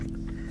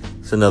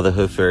It's another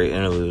Hood Fairy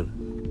interlude.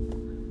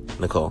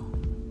 Nicole,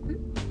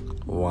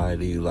 why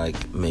do you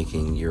like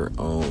making your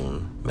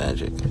own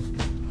magic?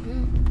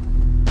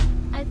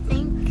 I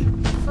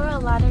think for a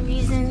lot of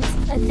reasons.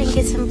 I think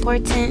it's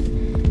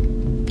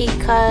important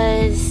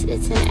because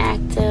it's an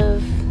act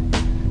of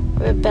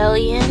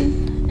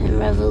rebellion and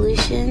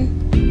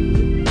revolution.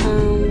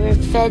 We're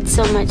fed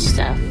so much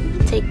stuff.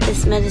 Take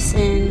this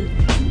medicine,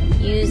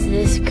 use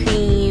this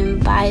cream,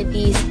 buy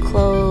these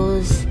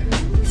clothes,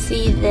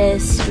 see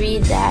this,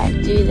 read that,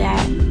 do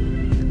that.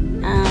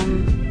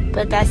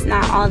 But that's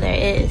not all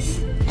there is.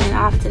 And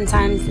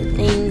oftentimes the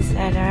things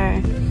that are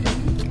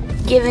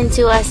given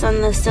to us on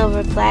the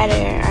silver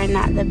platter are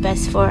not the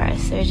best for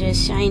us. They're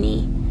just shiny.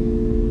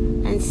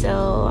 And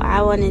so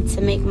I wanted to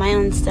make my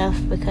own stuff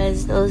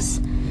because those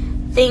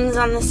things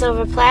on the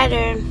silver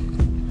platter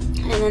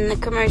and then the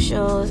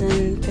commercials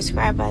and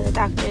prescribed by the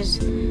doctors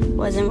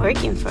wasn't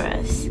working for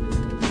us.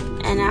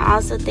 And I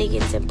also think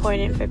it's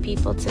important for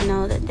people to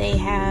know that they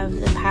have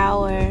the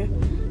power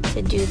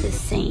to do the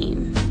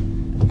same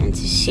and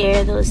to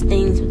share those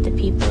things with the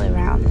people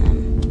around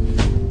them.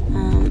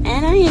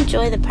 And I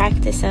enjoy the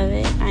practice of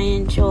it. I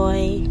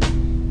enjoy,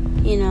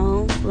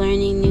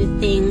 learning new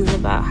things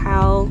about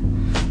how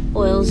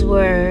oils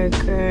work,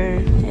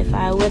 or if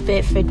I whip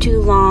it for too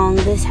long,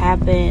 this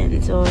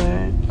happens, or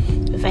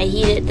if I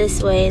heat it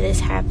this way, this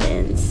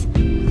happens.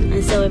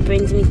 And so it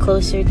brings me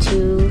closer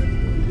to,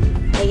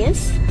 I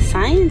guess,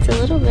 science a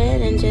little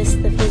bit, and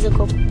just the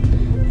physical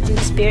and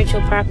the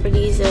spiritual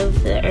properties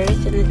of the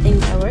earth and the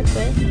things I work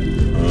with.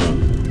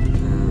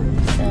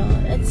 So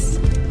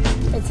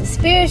it's a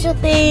spiritual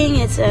thing,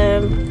 it's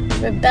a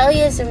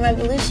rebellious and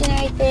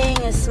revolutionary thing,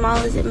 as small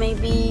as it may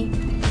be,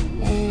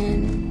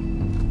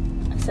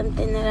 and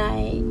something that I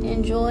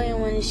enjoy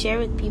and want to share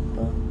with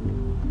people.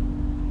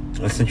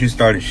 And since you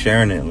started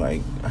sharing it,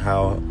 like,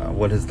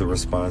 what has the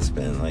response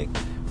been, like,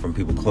 from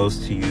people close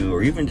to you,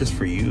 or even just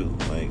for you?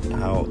 Like,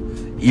 how,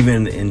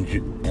 even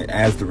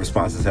as the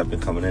responses have been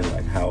coming in,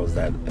 like, how has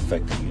that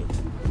affected you?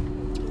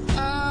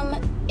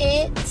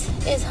 It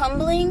is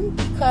humbling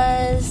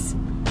because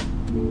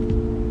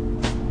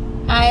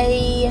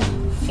I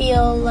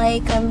feel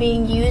like I'm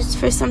being used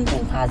for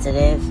something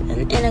positive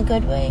and in a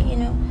good way,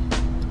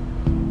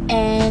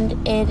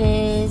 And it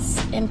is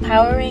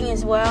empowering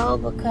as well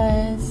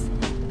because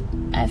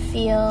I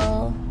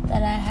feel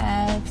that I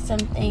have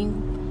something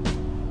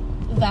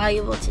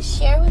valuable to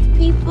share with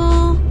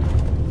people,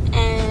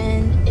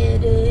 and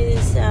it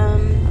is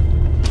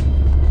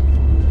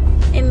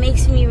it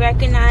makes me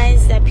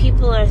recognize that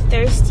people are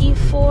thirsty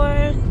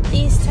for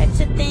these types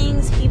of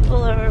things.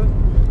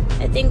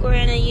 I think we're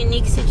in a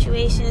unique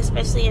situation,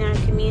 especially in our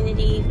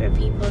community, for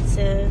people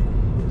to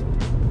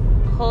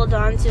hold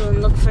on to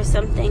and look for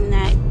something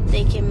that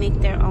they can make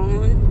their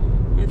own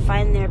and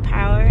find their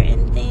power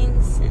in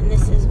things. And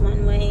this is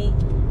one way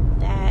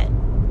that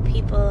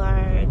people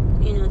are,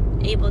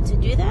 able to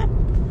do that.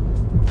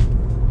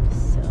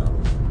 So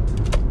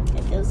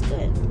it feels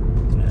good.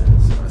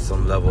 Yeah,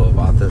 some level of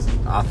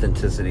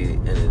authenticity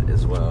in it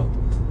as well.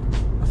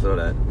 I feel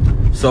that.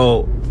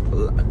 So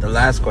the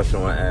last question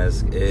I want to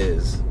ask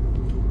is,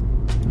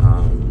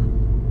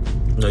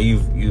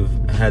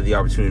 you've had the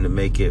opportunity to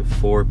make it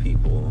for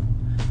people.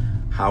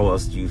 How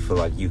else do you feel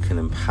like you can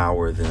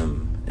empower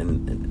them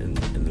in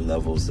the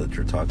levels that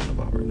you're talking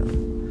about right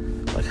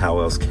now? Like, how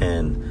else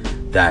can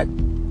that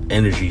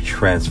energy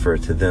transfer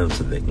to them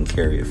so they can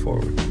carry it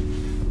forward?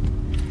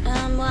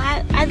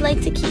 Well, I'd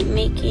like to keep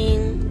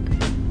making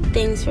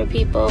things for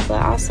people,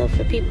 but also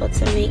for people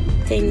to make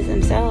things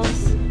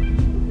themselves.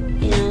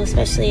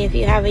 Especially if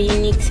you have a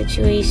unique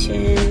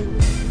situation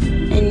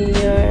in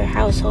your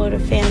household or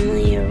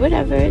family or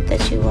whatever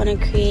that you want to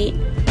create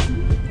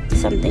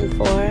something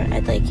for.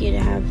 I'd like you to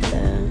have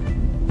the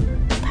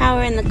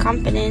power and the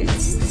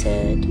confidence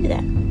to do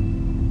that.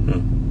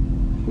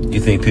 Do you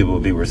think people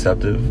would be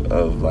receptive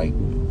of, like,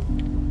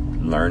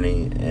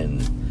 learning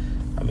and,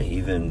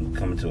 even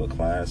coming to a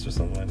class or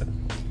something like that?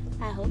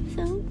 I hope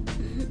so.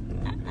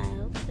 I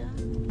hope so.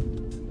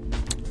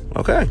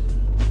 Okay.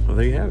 Well,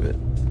 there you have it.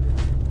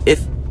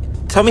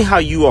 Tell me how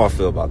you all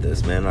feel about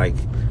this, man. Like,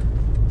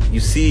 you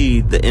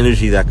see the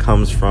energy that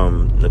comes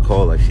from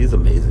Nicole. Like, she's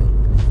amazing.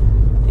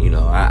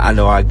 I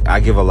know I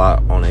give a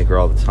lot on Anchor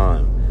all the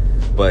time,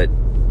 but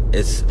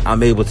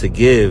I'm able to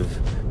give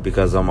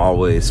because I'm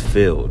always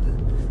filled.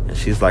 And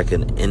she's like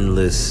an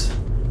endless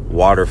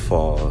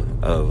waterfall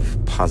of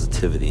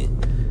positivity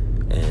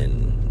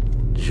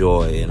and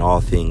joy and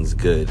all things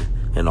good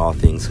and all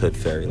things Hood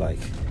Fairy like.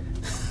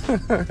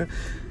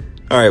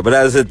 All right, but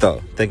that's it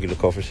though. Thank you,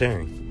 Nicole, for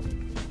sharing.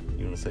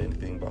 You want to say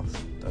anything, boss?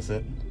 That's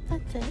it?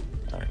 That's it.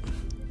 All right.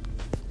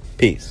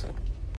 Peace.